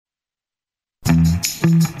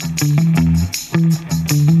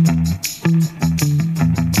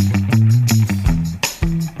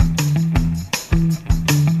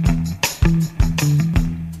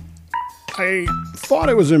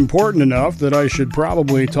was important enough that I should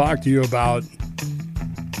probably talk to you about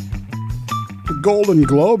the Golden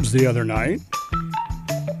Globes the other night.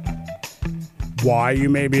 Why, you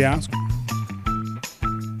may be asking?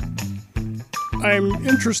 I'm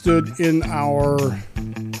interested in our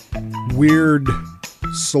weird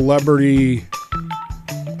celebrity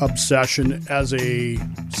obsession as a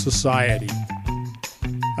society.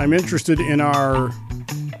 I'm interested in our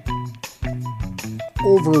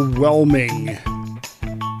overwhelming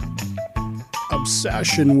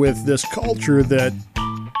obsession with this culture that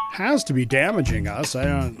has to be damaging us.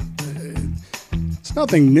 It's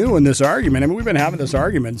nothing new in this argument. I mean, we've been having this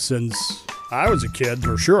argument since I was a kid,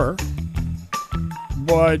 for sure.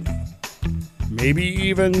 But maybe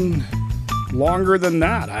even longer than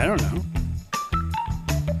that. I don't know.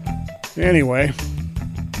 Anyway,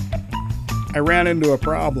 I ran into a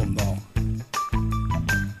problem, though.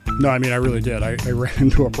 No, I mean, I really did. I ran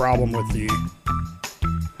into a problem with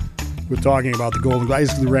talking about the Golden Globes. I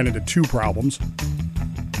basically ran into two problems.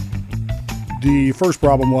 The first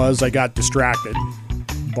problem was I got distracted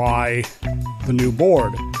by the new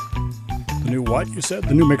board. The new what, you said?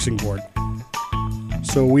 The new mixing board.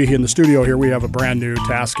 So we, in the studio here, we have a brand new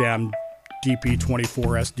Tascam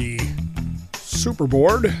DP24SD super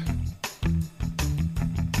board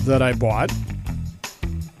that I bought.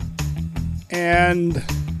 And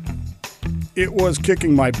it was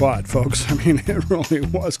kicking my butt, folks. I mean, it really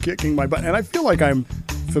was kicking my butt. And I feel like I'm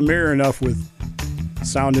familiar enough with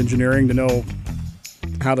sound engineering to know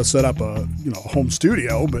how to set up a home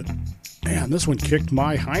studio, but man, this one kicked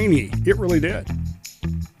my hiney. It really did.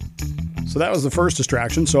 So that was the first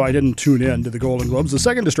distraction, so I didn't tune in to the Golden Globes. The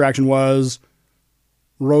second distraction was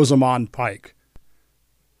Rosamund Pike.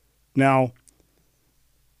 Now,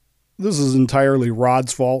 this is entirely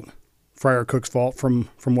Rod's fault, Friar Cook's fault, from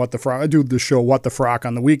What the Frock. I do the show What the Frock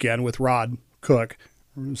on the weekend with Rod Cook,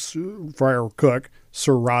 Friar Cook,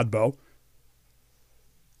 Sir Rodbo,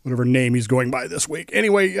 whatever name he's going by this week.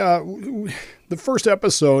 Anyway, the first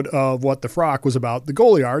episode of What the Frock was about the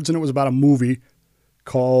Goliards, and it was about a movie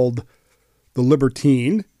called The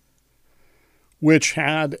Libertine, which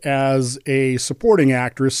had as a supporting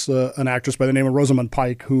actress, an actress by the name of Rosamund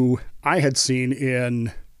Pike, who I had seen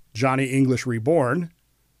in Johnny English Reborn.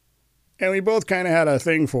 And we both kind of had a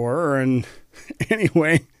thing for her. And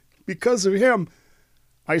anyway, because of him,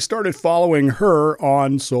 I started following her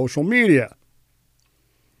on social media,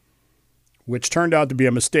 which turned out to be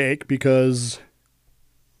a mistake because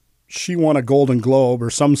she won a Golden Globe or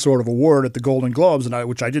some sort of award at the Golden Globes,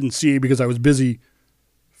 which I didn't see because I was busy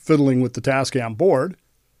fiddling with the Tascam board.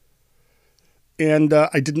 And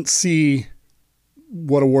I didn't see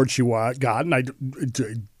what award she got, and I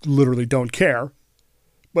literally don't care.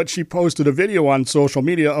 But she posted a video on social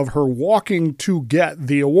media of her walking to get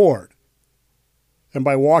the award. And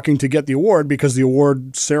by walking to get the award, because the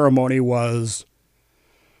award ceremony was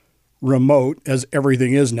remote, as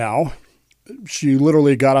everything is now, she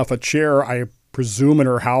literally got off a chair, I presume in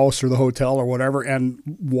her house or the hotel or whatever, and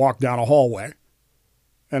walked down a hallway.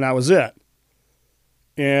 And that was it.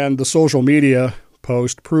 And the social media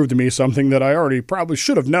post proved to me something that I already probably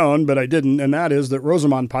should have known, but I didn't, and that is that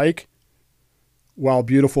Rosamund Pike, while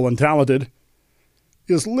beautiful and talented,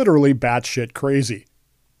 is literally batshit crazy.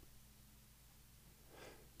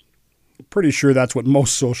 Pretty sure that's what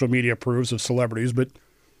most social media proves of celebrities, but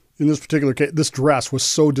in this particular case, this dress was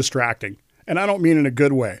so distracting. And I don't mean in a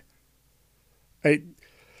good way.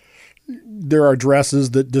 There are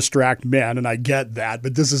dresses that distract men, and I get that,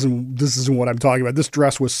 but this isn't what I'm talking about. This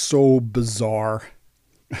dress was so bizarre.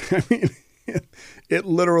 I mean, it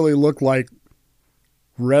literally looked like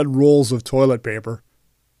red rolls of toilet paper.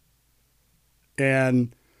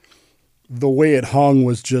 And the way it hung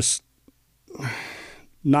was just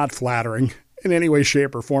not flattering in any way,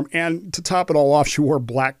 shape, or form. And to top it all off, she wore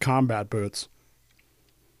black combat boots.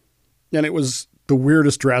 And it was the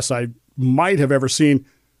weirdest dress I might have ever seen,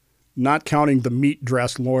 not counting the meat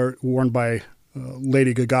dress worn by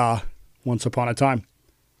Lady Gaga once upon a time,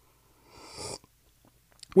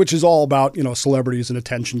 which is all about, celebrities and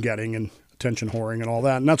attention getting and attention whoring and all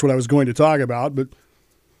that. And that's what I was going to talk about. But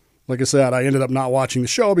like I said, I ended up not watching the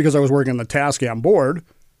show because I was working on the Tascam board,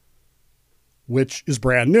 which is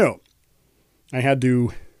brand new. I had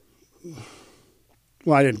to,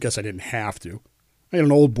 well, I didn't have to. I had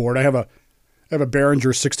an old board. I have a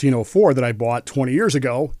Behringer 1604 that I bought 20 years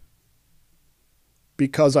ago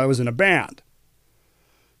because I was in a band.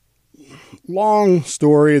 Long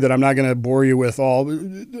story that I'm not going to bore you with all.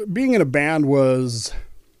 Being in a band was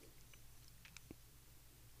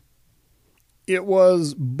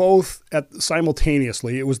both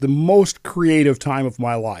simultaneously. It was the most creative time of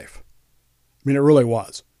my life. I mean, it really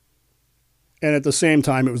was. And at the same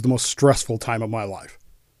time, it was the most stressful time of my life.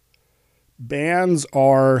 Bands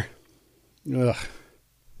are, unless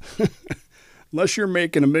you're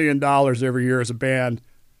making $1 million every year as a band,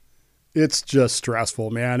 it's just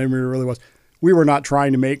stressful, man. I mean, it really was. We were not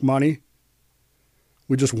trying to make money.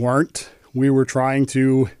 We just weren't. We were trying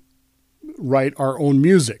to write our own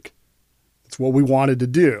music. It's what we wanted to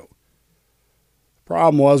do. The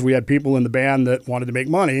problem was we had people in the band that wanted to make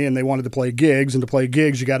money and they wanted to play gigs. And to play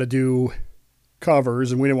gigs, you got to do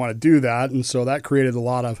covers, and we didn't want to do that. And so that created a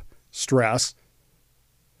lot of stress.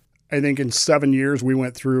 I think in 7 years, we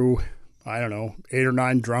went through, 8 or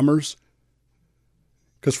 9 drummers.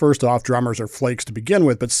 Because first off, drummers are flakes to begin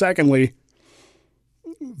with. But secondly,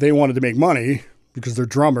 they wanted to make money because they're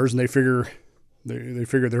drummers and they figure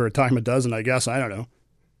they're a dime a dozen, I guess. I don't know.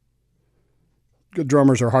 Good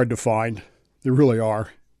drummers are hard to find. They really are.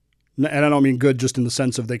 And I don't mean good just in the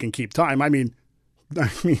sense of they can keep time. I mean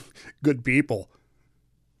good people.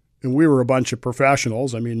 And we were a bunch of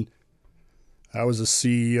professionals. I mean, I was a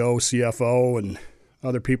CEO, CFO, and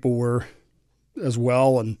other people were as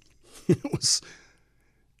well. And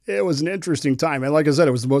it was an interesting time. And like I said,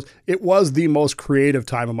 it was the most creative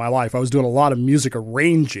time of my life. I was doing a lot of music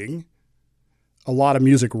arranging, a lot of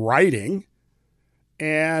music writing,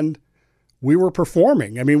 and we were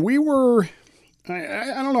performing. I mean, we were,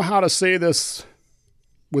 I don't know how to say this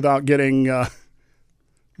without getting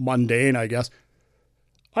mundane, I guess.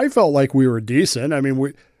 I felt like we were decent. I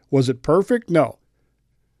mean, was it perfect? No.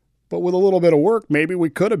 But with a little bit of work, maybe we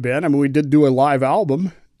could have been. I mean, we did do a live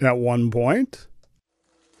album at one point.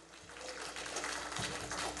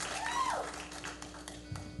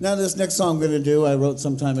 Now this next song I'm going to do, I wrote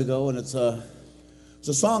some time ago, and it's a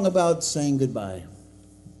song about saying goodbye.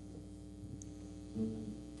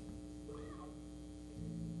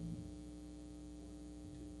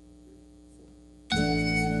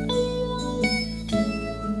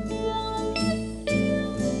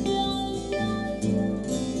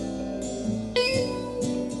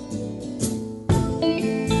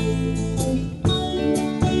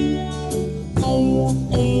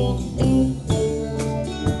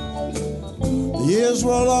 Years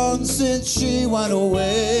roll on since she went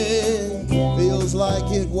away. Feels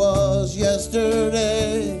like it was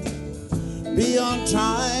yesterday. Beyond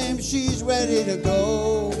time, she's ready to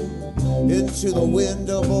go into the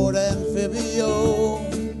window-board amphibio.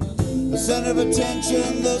 The center of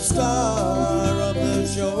attention, the star of the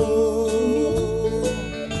show.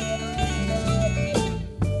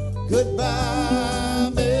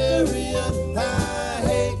 Goodbye, Marion, I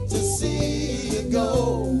hate to see you go.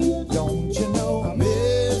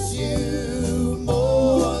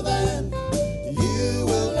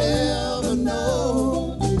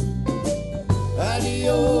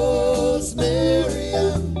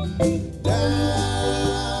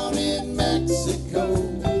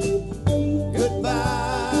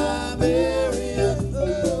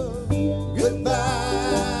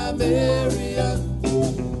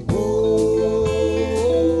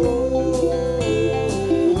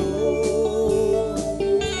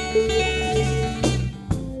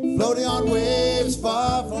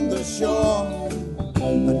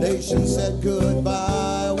 Said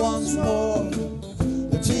goodbye once more.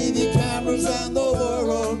 The TV cameras and the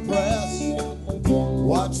world press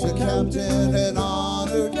watch the captain and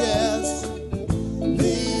honored guests.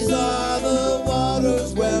 These are the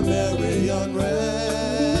waters where Marion rests.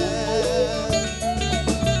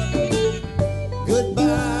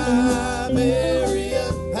 Goodbye,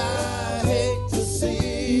 Marion, I hate to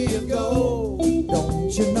see you go.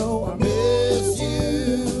 Don't you know I miss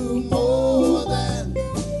you more than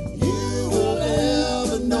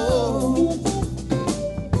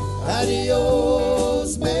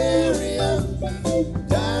adios, Marion,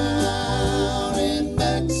 down in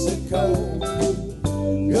Mexico.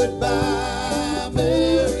 Goodbye,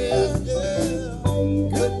 Marion, yeah.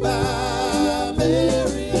 Goodbye,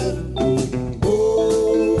 Marion. Oh.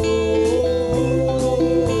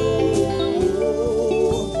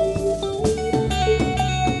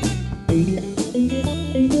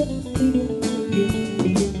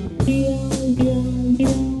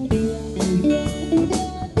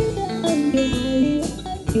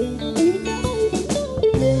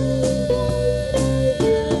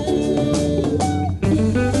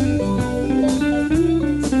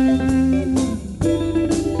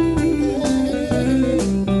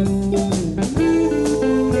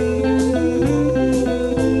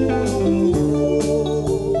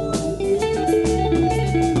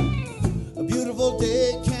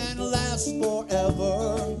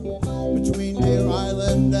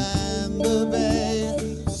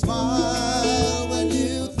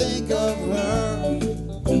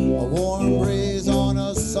 a warm breeze on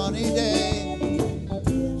a sunny day.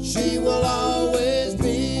 She will always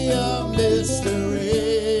be a mystery.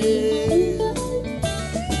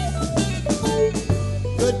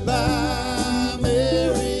 Goodbye,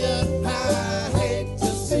 Marion, I hate to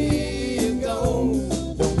see you go.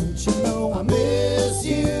 Don't you know I miss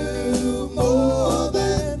you more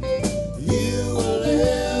than you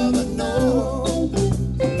will ever know.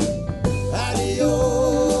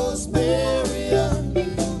 Adios, Marion,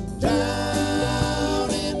 down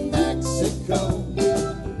in Mexico.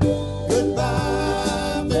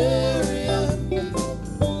 Goodbye, Marion.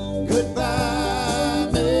 Goodbye,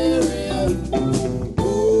 Marion.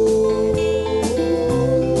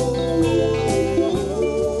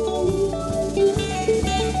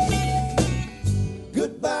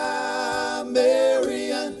 Goodbye,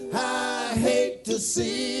 Marion. I hate to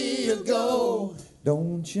see you go.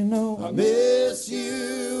 Don't you know I miss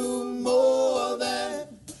you more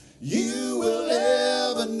than you will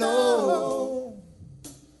ever know.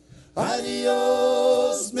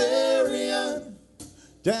 Adios, Marion,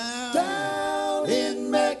 down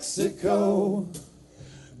in Mexico.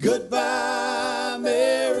 Goodbye,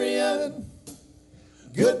 Marion.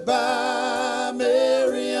 Goodbye,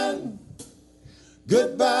 Marion.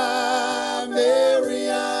 Goodbye,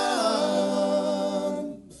 Marion.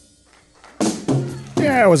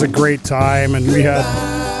 Yeah, it was a great time, and we had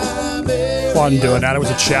fun doing that. It was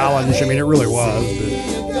a challenge. I mean, it really was.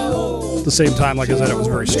 But at the same time, like I said, it was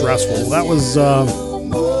very stressful. That was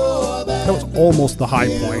almost the high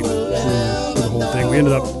point for the whole thing. We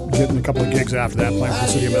ended up getting a couple of gigs after that, playing for the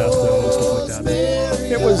city of Modesto and stuff like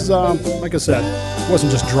that. It was, like I said, it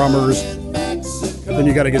wasn't just drummers. Then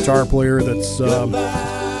you got a guitar player that's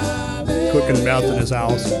cooking meth in his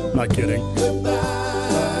house. Not kidding.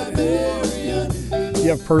 You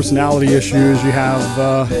have personality issues. You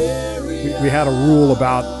have, we had a rule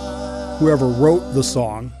about whoever wrote the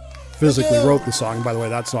song, physically wrote the song. By the way,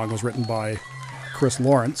 that song was written by Chris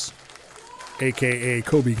Lawrence, a.k.a.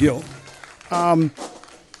 Kobe Gill.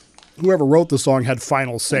 Whoever wrote the song had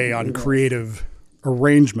final say on creative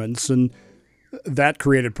arrangements, and that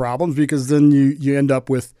created problems because then you end up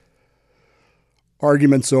with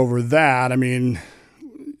arguments over that. I mean,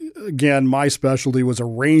 again, my specialty was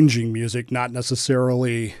arranging music, not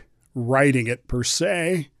necessarily writing it per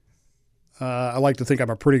se. I like to think I'm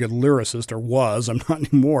a pretty good lyricist, or was. I'm not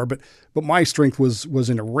anymore, but my strength was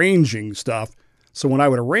in arranging stuff. So when I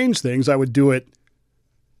would arrange things, I would do it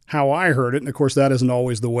how I heard it. And of course, that isn't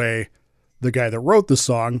always the way the guy that wrote the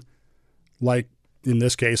song, like in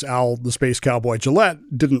this case, Al the Space Cowboy Gillette,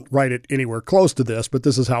 didn't write it anywhere close to this, but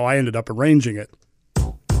this is how I ended up arranging it.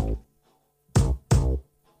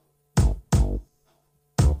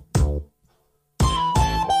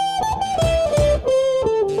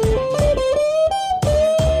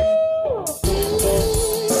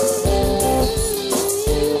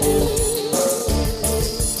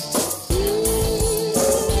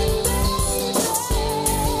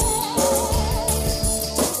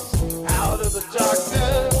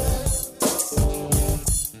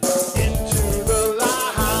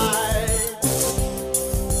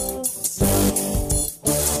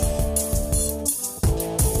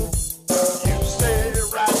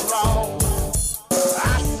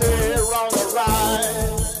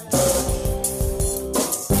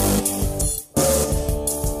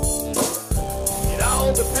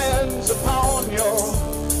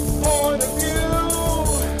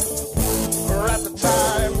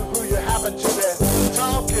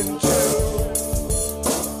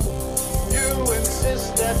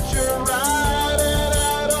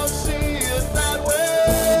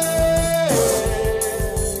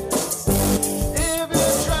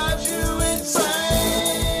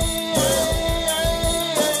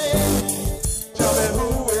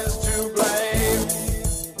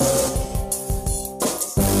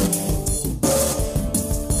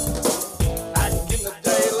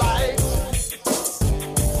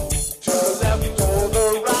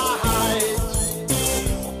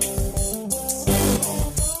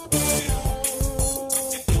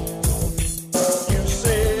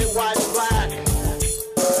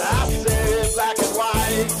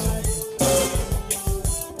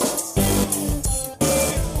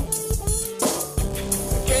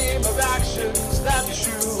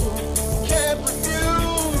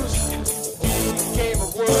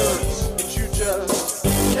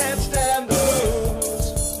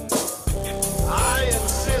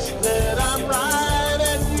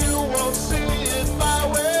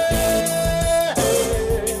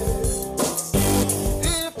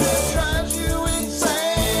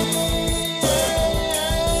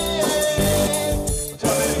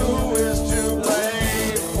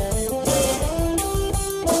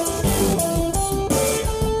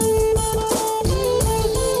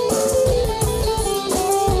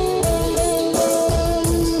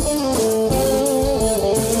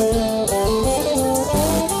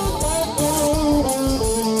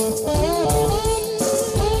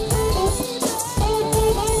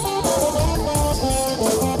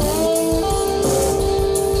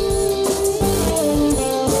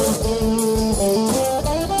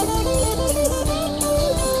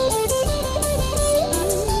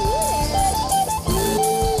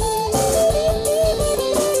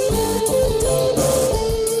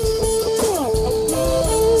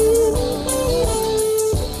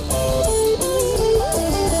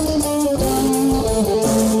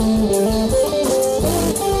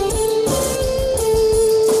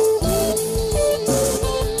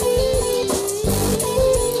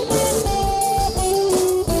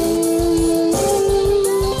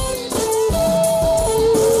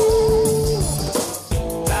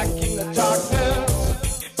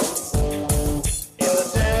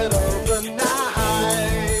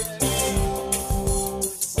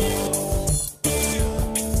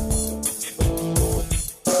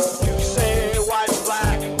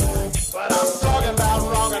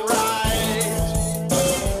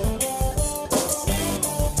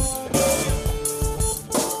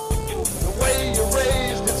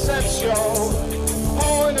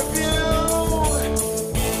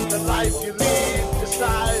 me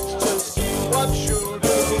decides just what you do.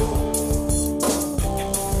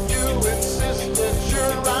 You insist that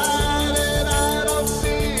you're right, and I don't see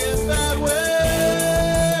it that way.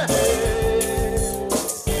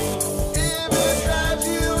 If it drives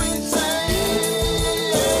you insane,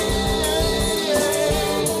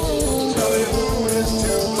 tell me who is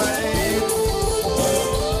to blame.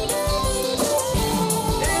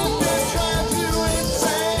 If it drives you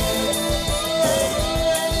insane,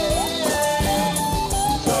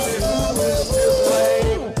 tell me who is to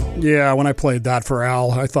blame. Yeah, when I played that for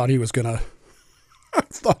Al, I thought he was gonna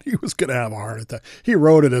have a heart attack. He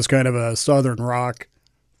wrote it as kind of a southern rock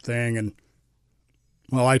thing, and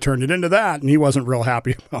well, I turned it into that, and he wasn't real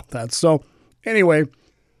happy about that. So anyway,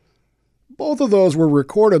 both of those were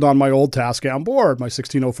recorded on my old Tascam board, my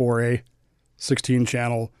 1604A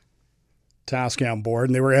 16-channel Tascam board,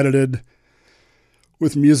 and they were edited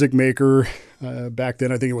with Music Maker. Back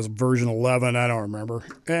then, I think it was version 11. I don't remember.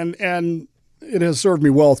 And it has served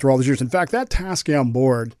me well through all these years. In fact, that Tascam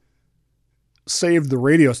board saved the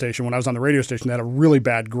radio station. When I was on the radio station, they had a really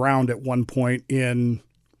bad ground at one point in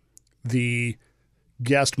the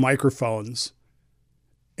guest microphones.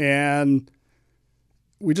 And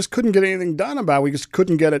we just couldn't get anything done about it. We just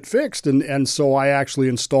couldn't get it fixed. And so I actually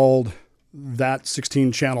installed that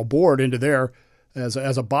 16-channel board into there as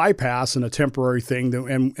a bypass and a temporary thing.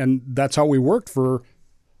 And that's how we worked for,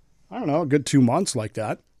 I don't know, a good 2 months like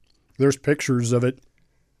that. There's pictures of it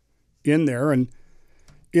in there, and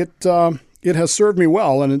it has served me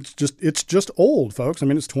well. And it's just old, folks. I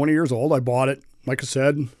mean, it's 20 years old. I bought it, like I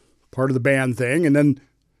said, part of the band thing, and then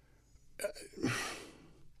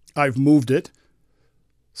I've moved it.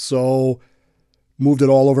 So moved it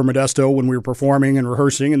all over Modesto when we were performing and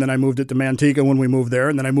rehearsing, and then I moved it to Manteca when we moved there,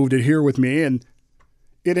 and then I moved it here with me, and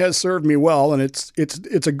it has served me well, and it's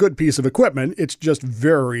a good piece of equipment. It's just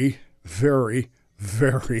very, very,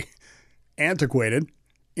 very antiquated,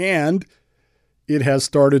 and it has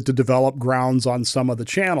started to develop grounds on some of the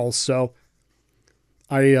channels. So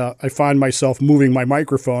I find myself moving my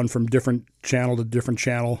microphone from different channel to different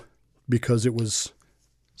channel because it was,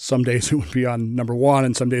 some days it would be on number 1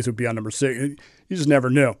 and some days it would be on number 6. You just never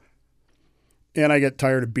knew. And I get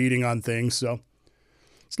tired of beating on things, so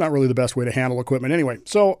it's not really the best way to handle equipment anyway.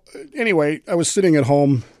 So anyway, I was sitting at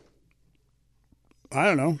home, I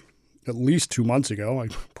don't know, at least 2 months ago,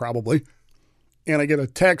 probably, and I get a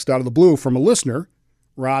text out of the blue from a listener,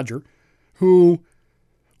 Roger, who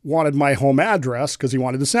wanted my home address because he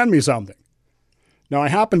wanted to send me something. Now, I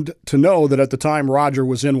happened to know that at the time Roger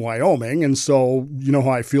was in Wyoming, and so you know how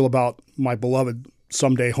I feel about my beloved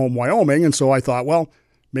someday home Wyoming, and so I thought, well,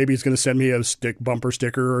 maybe he's going to send me a bumper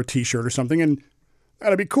sticker or a T-shirt or something, and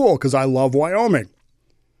that'd be cool because I love Wyoming.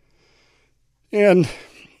 And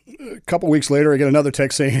a couple weeks later, I get another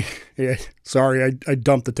text saying, hey, sorry, I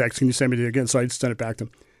dumped the text. Can you send me it again? So I sent it back to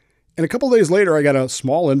him. And a couple of days later, I got a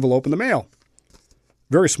small envelope in the mail.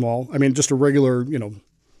 Very small. I mean, just a regular,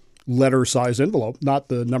 letter size envelope, not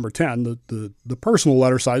the number 10, the personal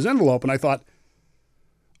letter size envelope. And I thought,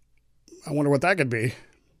 I wonder what that could be.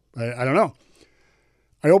 I don't know.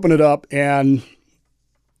 I opened it up and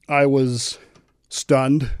I was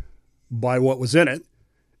stunned by what was in it.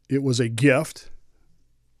 It was a gift.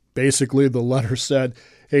 Basically, the letter said,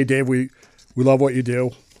 hey, Dave, we love what you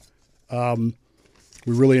do. We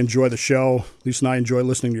really enjoy the show. Lisa and I enjoy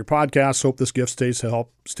listening to your podcast. Hope this gift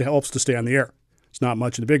helps to stay on the air. It's not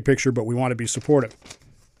much in the big picture, but we want to be supportive.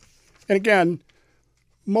 And again,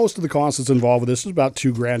 most of the costs that's involved with this is about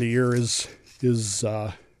 $2,000 a year is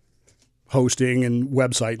hosting and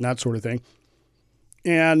website and that sort of thing.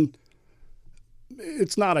 And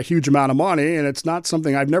it's not a huge amount of money, and it's not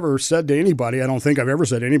something I've never said to anybody. I don't think I've ever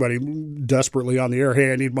said to anybody desperately on the air,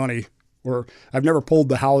 hey, I need money. Or I've never pulled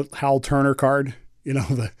the Hal Turner card,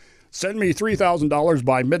 send me $3,000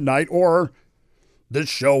 by midnight or this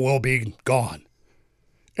show will be gone.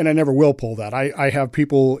 And I never will pull that. I have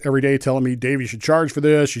people every day telling me, Dave, you should charge for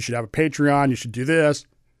this. You should have a Patreon. You should do this.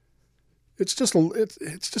 It's just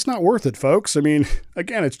not worth it, folks. I mean,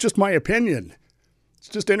 again, it's just my opinion. It's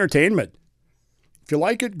just entertainment. If you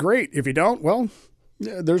like it, great. If you don't, well,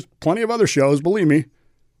 yeah, there's plenty of other shows, believe me.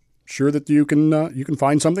 Sure that you can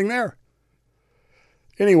find something there.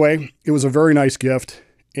 Anyway, it was a very nice gift,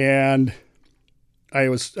 and I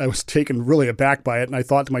was taken really aback by it, and I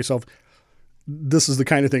thought to myself, this is the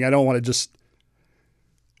kind of thing I don't want to just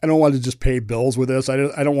pay bills with this. I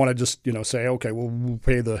don't want to just, say, okay, well, we'll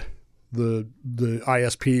pay the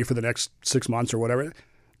ISP for the next 6 months or whatever.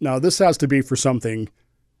 No, this has to be for something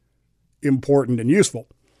important and useful.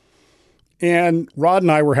 And Rod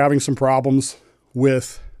and I were having some problems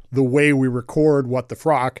with the way we record What the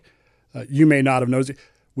Frock. You may not have noticed.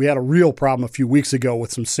 We had a real problem a few weeks ago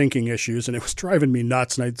with some syncing issues, and it was driving me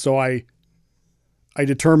nuts. And so I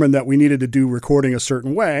determined that we needed to do recording a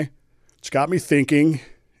certain way, which got me thinking,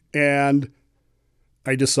 and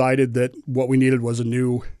I decided that what we needed was a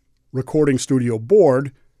new recording studio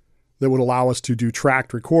board that would allow us to do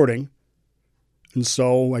tracked recording. And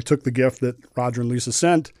so I took the gift that Roger and Lisa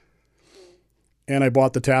sent, and I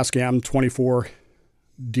bought the Tascam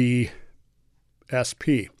 24D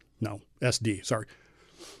SP. No, SD, sorry.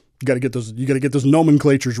 You got to get those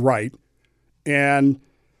nomenclatures right. And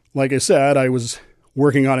like I said, I was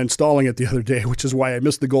working on installing it the other day, which is why I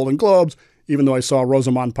missed the Golden Globes, even though I saw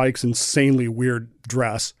Rosamund Pike's insanely weird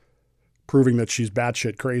dress, proving that she's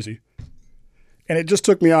batshit crazy. And it just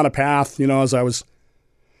took me on a path, as I was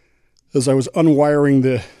unwiring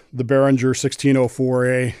the Behringer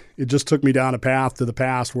 1604A, it just took me down a path to the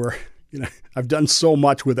past where, I've done so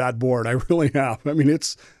much with that board. I really have. I mean,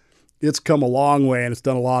 it's come a long way and it's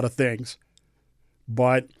done a lot of things,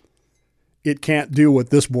 but it can't do what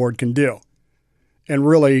this board can do. And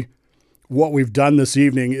really what we've done this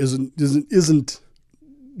evening isn't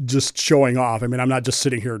just showing off. I mean, I'm not just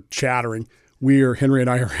sitting here chattering. Henry and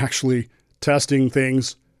I are actually testing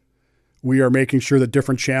things. We are making sure that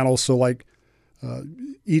different channels, so like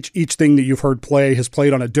each thing that you've heard play has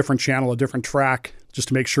played on a different channel, a different track, just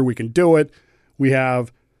to make sure we can do it. We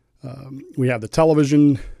have the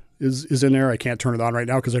television is in there. I can't turn it on right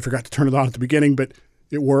now because I forgot to turn it on at the beginning, but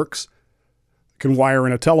it works. Can wire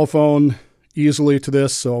in a telephone easily to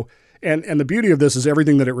this. So, and the beauty of this is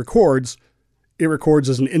everything that it records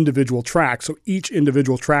as an individual track. So each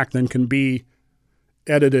individual track then can be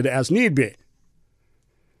edited as need be,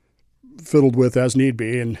 fiddled with as need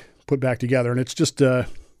be, and put back together. And it's just, A,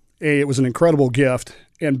 it was an incredible gift,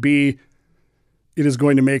 and B, it is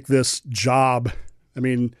going to make this job. I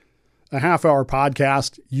mean, a half-hour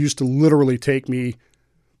podcast used to literally take me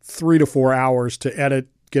 3 to 4 hours to edit,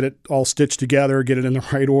 get it all stitched together, get it in the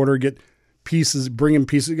right order, get pieces, bring in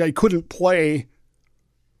pieces. I couldn't play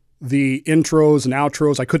the intros and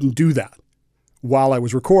outros. I couldn't do that while I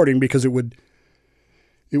was recording because it would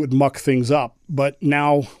muck things up. But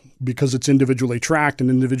now, because it's individually tracked and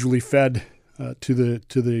individually fed to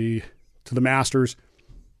the masters,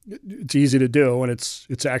 it's easy to do, and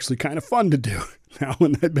it's actually kind of fun to do now.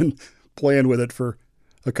 And I've been playing with it for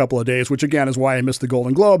a couple of days, which again is why I missed the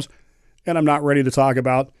Golden Globes. And I'm not ready to talk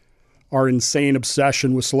about our insane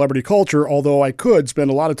obsession with celebrity culture, although I could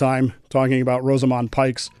spend a lot of time talking about Rosamund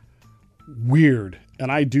Pike's weird,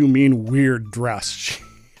 and I do mean weird, dress. She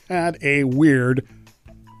had a weird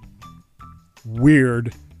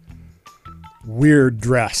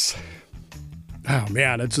dress. Oh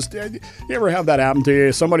man, it's just, you ever have that happen to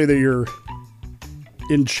you? Somebody that you're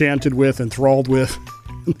enchanted with, enthralled with,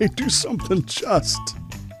 and they do something just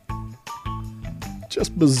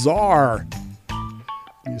bizarre.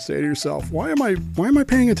 And you say to yourself, why am I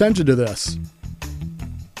paying attention to this?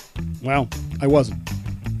 Well, I wasn't.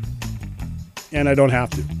 And I don't have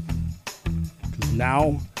to. Because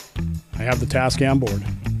now I have the Tascam board.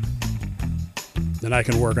 Then I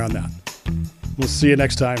can work on that. We'll see you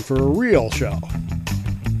next time for a real show.